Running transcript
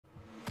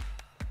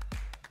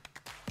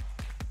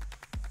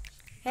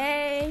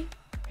Hey.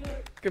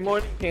 Good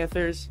morning,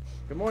 Panthers.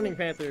 Good morning,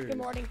 Panthers. Good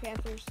morning,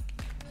 Panthers.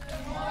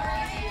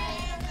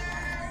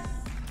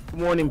 Good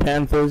morning,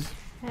 Panthers.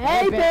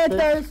 Hey,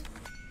 Panthers.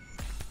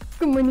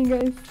 Good morning,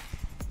 guys.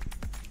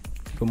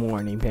 Good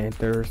morning,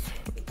 Panthers.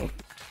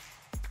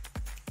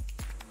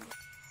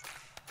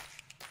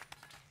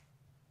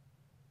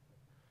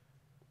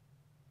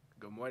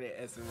 Good morning,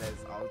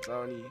 SMS. I'm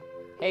Tony.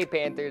 Hey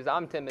Panthers,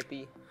 I'm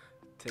Timothy.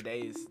 Today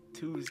is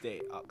Tuesday,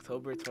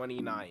 October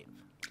 29th.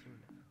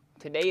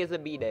 Today is a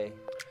B-Day.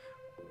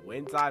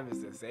 Win time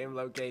is the same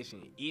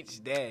location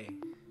each day.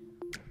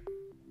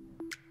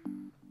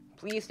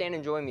 Please stand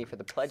and join me for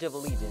the Pledge of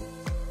Allegiance.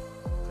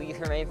 Please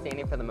remain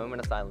standing for the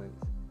moment of silence.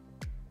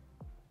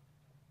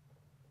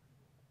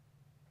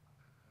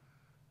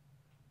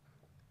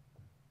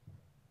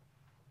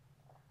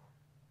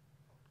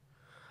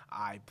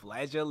 I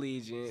pledge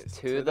allegiance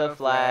To the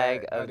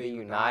flag of the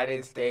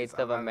United States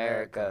of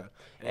America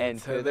and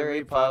to the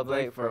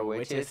republic for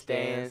which it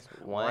stands,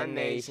 one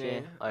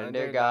nation,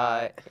 under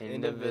God,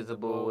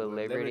 indivisible, with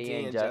liberty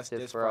and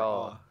justice for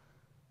all.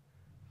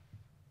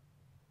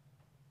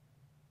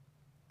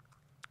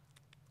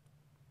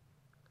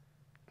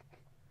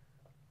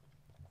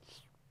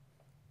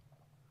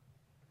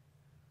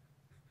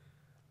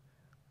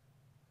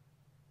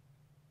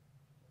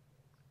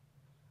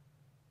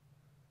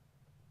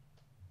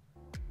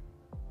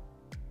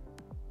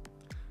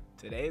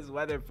 Today's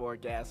weather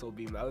forecast will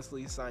be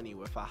mostly sunny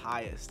with a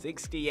high of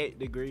 68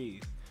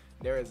 degrees.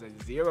 There is a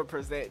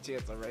 0%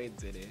 chance of rain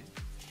today.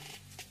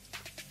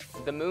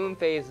 The moon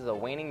phase is a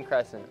waning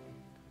crescent.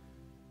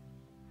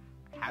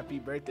 Happy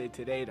birthday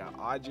today to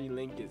Audrey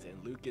Lincoln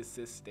and Lucas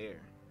Sister.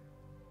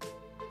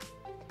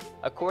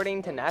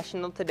 According to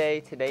National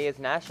Today, today is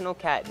National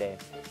Cat Day.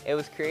 It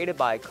was created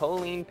by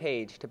Colleen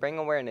Page to bring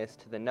awareness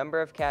to the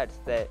number of cats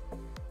that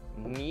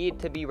need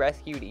to be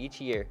rescued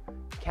each year.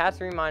 Cats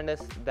remind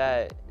us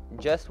that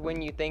just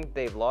when you think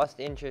they've lost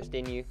interest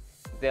in you,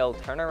 they'll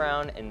turn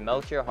around and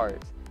melt your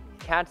hearts.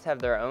 Cats have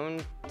their own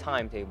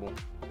timetable.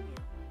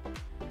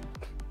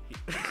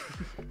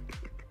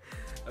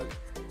 Okay.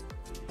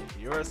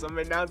 Here are some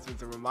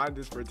announcements and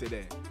reminders for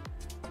today.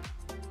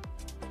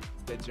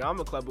 The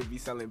Drama Club will be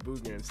selling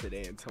boograms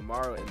today and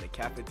tomorrow in the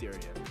cafeteria.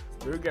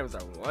 Boograms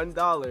are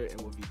 $1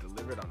 and will be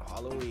delivered on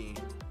Halloween.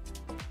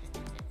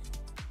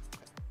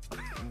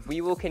 We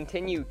will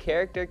continue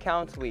Character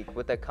Counts Week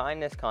with a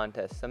kindness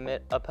contest.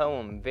 Submit a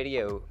poem,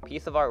 video,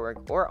 piece of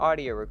artwork, or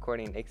audio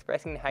recording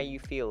expressing how you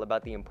feel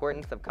about the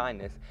importance of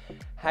kindness.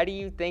 How do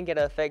you think it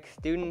affects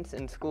students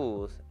in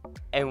schools?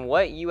 And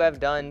what you have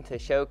done to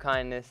show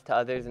kindness to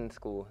others in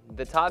school.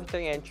 The top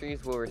 3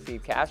 entries will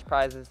receive cash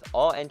prizes.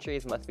 All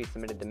entries must be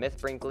submitted to Miss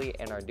Brinkley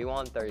and are due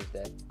on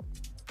Thursday.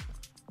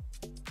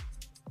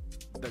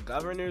 The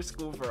Governor's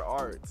School for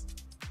Arts.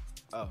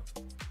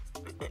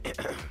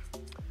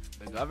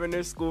 The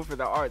Governor's School for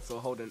the Arts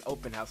will hold an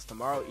open house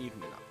tomorrow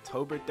evening,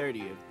 October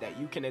 30th, that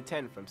you can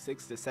attend from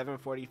 6 to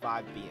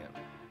 7:45 p.m.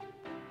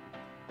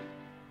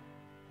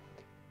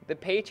 The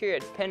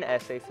Patriots pen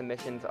essay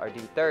submissions are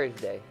due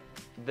Thursday.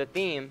 The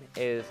theme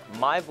is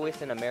My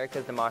Voice in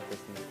America's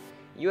Democracy.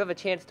 You have a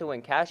chance to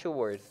win cash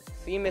awards.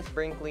 See Miss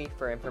Brinkley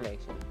for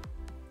information.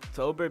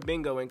 October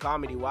Bingo and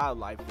Comedy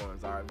Wildlife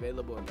forms are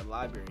available in the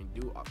library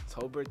due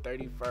October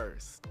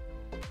 31st.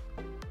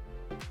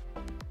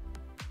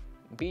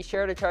 Be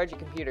sure to charge your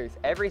computers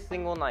every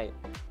single night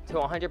to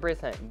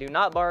 100%. Do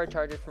not borrow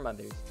chargers from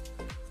others.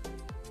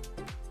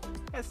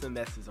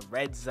 SMS is a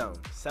red zone.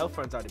 Cell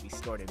phones are to be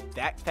stored in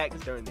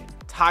backpacks during the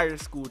entire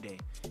school day.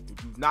 And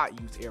do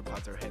not use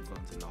AirPods or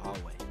headphones in the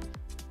hallway.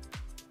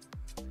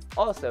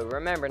 Also,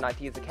 remember not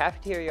to use the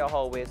cafeteria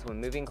hallways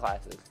when moving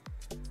classes.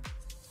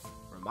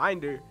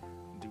 Reminder,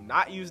 do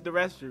not use the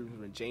restrooms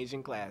when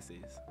changing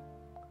classes.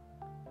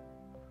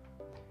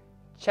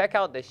 Check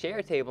out the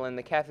share table in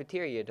the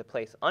cafeteria to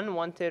place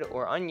unwanted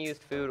or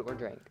unused food or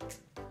drink.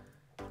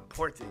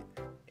 Important.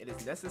 It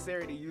is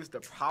necessary to use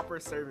the proper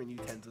serving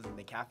utensils in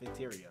the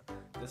cafeteria.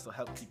 This will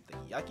help keep the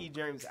yucky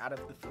germs out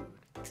of the food.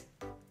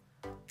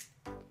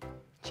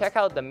 Check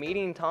out the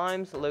meeting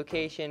times,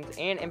 locations,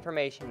 and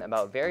information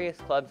about various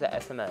clubs at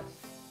SMS.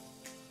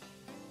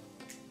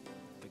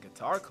 The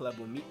guitar club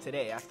will meet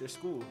today after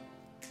school.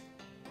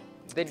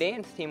 The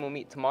dance team will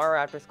meet tomorrow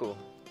after school.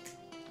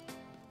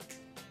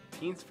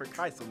 Teens for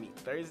Christ will meet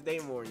Thursday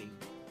morning.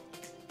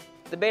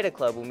 The Beta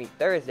Club will meet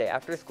Thursday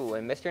after school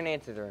in Mr.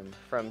 Nance's room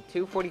from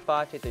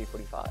 2:45 to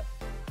 3:45.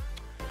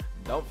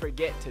 Don't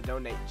forget to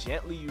donate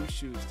gently used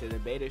shoes to the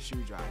Beta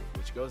Shoe Drive,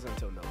 which goes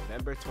until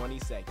November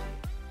 22nd.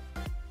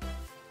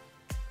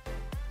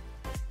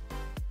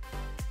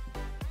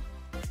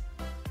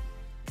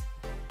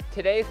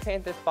 Today's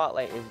Panther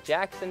Spotlight is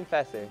Jackson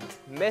Fesser.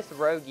 Miss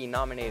Rogie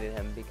nominated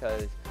him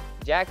because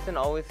Jackson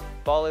always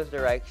follows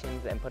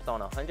directions and puts on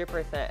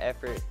 100%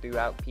 effort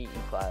throughout PE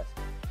class.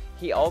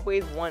 He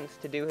always wants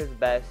to do his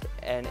best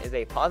and is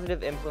a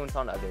positive influence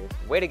on others.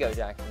 Way to go,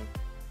 Jackson.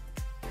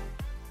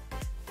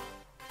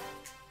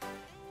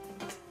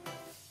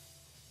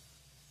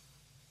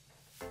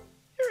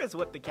 Here is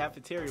what the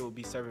cafeteria will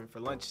be serving for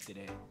lunch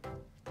today.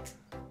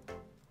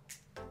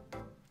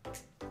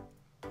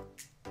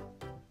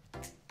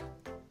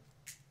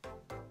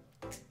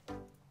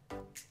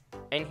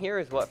 And here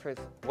is what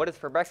is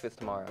for breakfast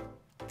tomorrow.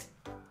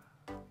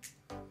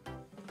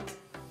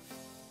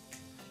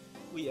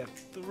 We have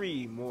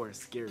 3 more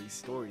scary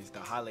stories to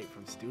highlight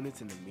from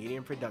students in the media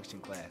and production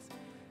class.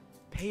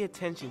 Pay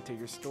attention to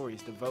your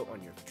stories to vote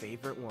on your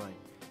favorite one.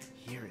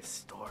 Here is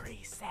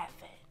story 7.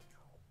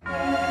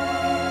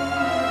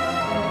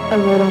 A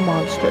little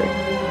monster.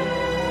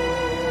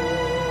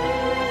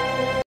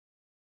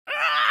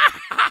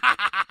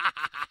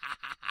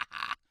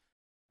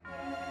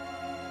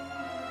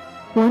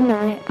 One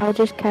night, I was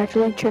just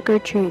casually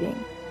trick-or-treating.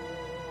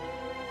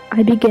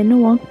 I begin to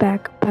walk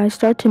back, but I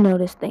start to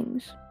notice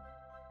things.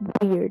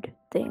 Weird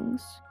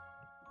things.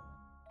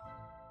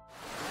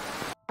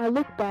 I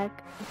look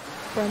back,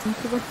 run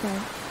to the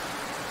front.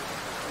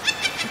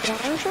 Then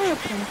I saw a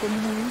pumpkin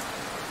head.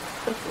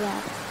 It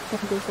laughs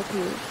and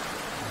disappears.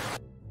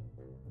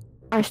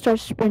 I start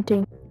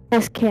sprinting.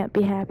 This can't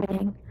be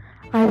happening.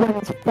 I run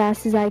as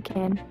fast as I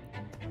can.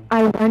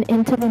 I run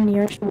into the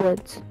nearest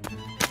woods.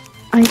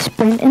 I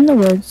sprint in the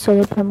woods so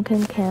the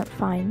pumpkin can't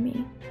find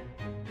me.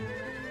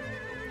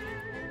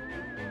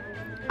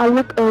 I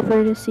look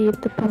over to see if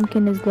the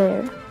pumpkin is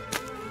there.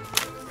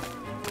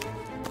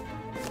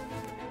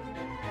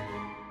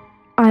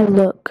 I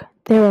look.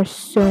 There are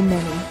so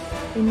many.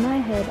 In my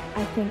head,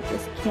 I think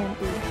this can't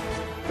be.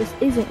 This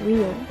isn't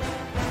real.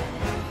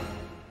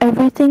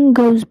 Everything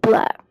goes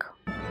black.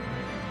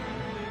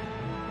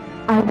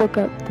 I look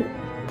up.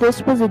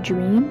 This was a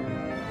dream?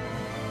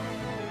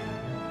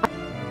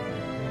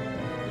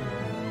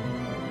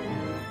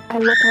 I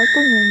look out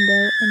the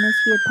window and I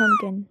see a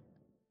pumpkin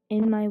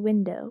in my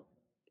window.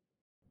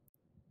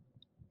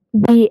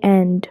 The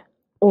end.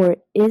 Or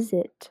is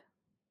it?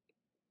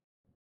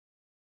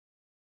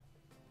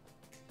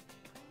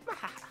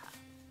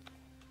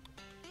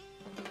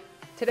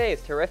 Today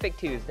is Terrific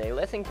Tuesday.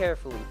 Listen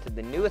carefully to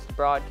the newest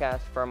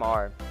broadcast from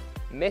our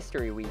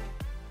Mystery Week.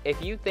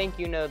 If you think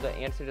you know the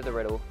answer to the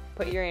riddle,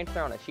 put your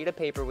answer on a sheet of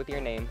paper with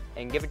your name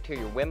and give it to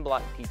your Win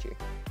Block teacher.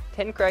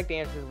 10 correct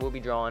answers will be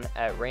drawn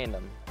at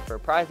random for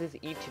prizes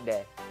each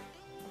day.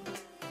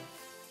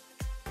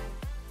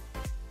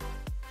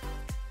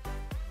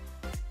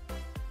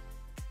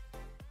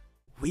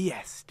 We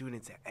asked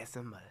students at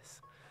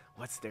SMS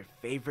what's their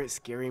favorite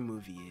scary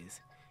movie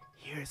is.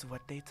 Here's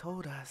what they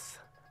told us.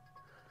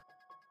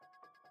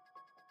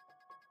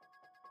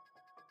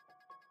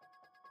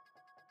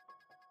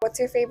 What's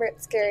your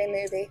favorite scary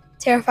movie?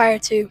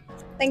 Terrifier 2.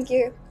 Thank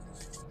you.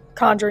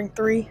 Conjuring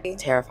 3.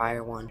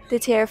 Terrifier 1. The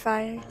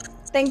Terrifier.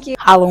 Thank you.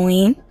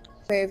 Halloween.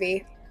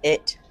 Movie.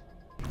 It.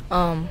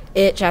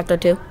 It Chapter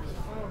 2.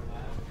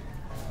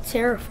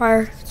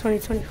 Terrifier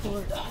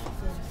 2024.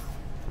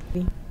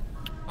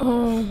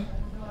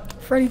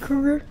 Freddy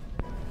Krueger.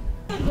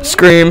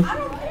 Scream.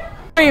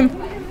 Scream.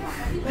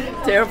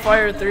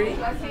 Terrifier 3.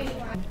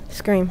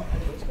 Scream.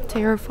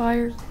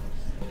 Terrifier.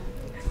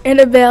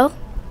 Annabelle.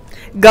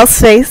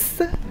 Ghostface.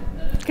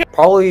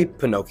 Probably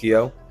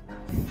Pinocchio.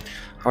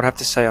 I would have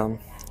to say,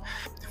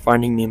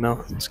 Finding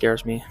Nemo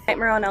scares me.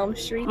 Nightmare on Elm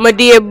Street.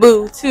 Medea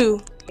Boo 2.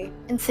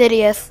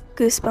 Insidious.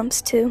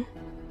 Goosebumps 2.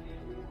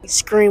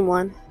 Scream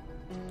 1.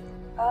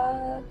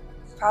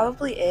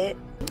 Probably It.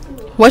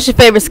 What's your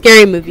favorite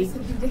scary movie?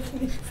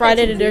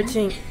 Friday the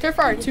 13th.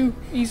 Terrifier 2.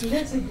 Easy.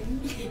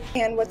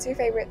 And what's your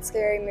favorite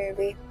scary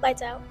movie?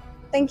 Lights Out.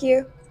 Thank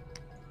you.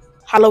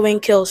 Halloween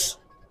Kills.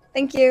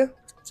 Thank you.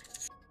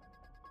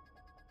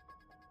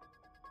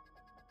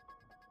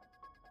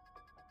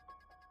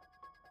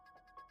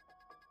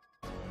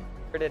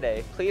 For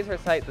today, please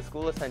recite the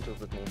school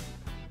essentials with me.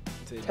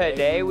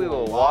 Today we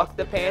will walk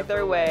the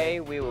Panther way,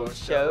 we will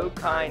show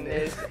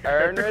kindness,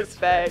 earn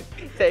respect,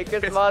 take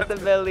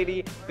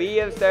responsibility, be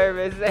of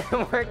service,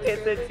 and work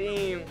as a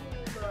team.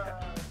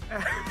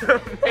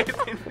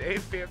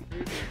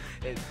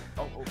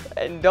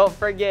 And don't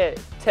forget,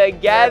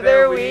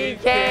 together we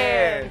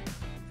can.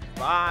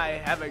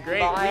 Bye. Have a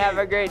great Bye. week. Have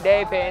a great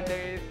day,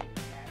 Panthers.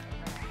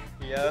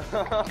 Yo.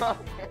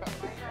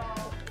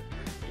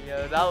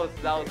 Yo, that was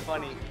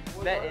funny.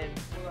 That end.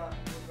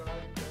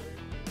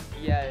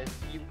 Yes,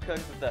 you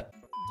cooked the.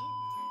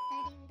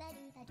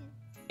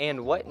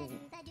 And what?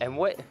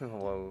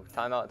 Whoa!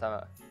 Time out.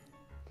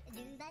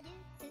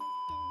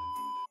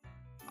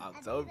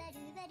 October.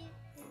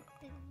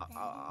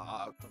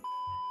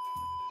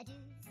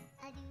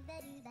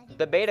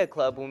 The Beta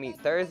Club will meet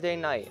Thursday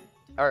night.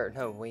 Or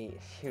no, wait,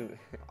 shoot.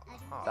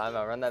 Time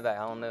out. Run that back.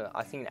 I don't know.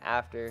 I seen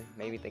after.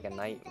 Maybe think a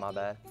night. My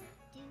bad.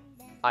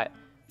 Alright.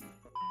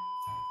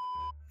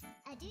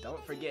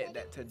 Don't forget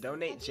that to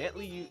donate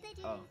gently, you.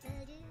 Oh.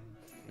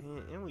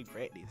 And we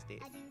practiced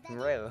it.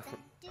 Real.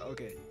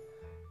 Okay.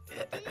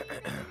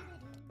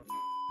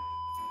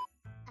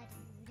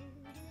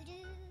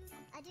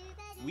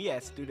 We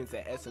asked students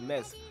at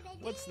SMS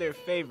what's their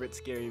favorite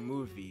scary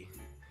movie.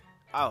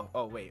 Oh,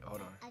 wait,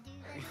 hold on.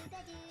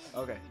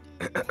 Okay.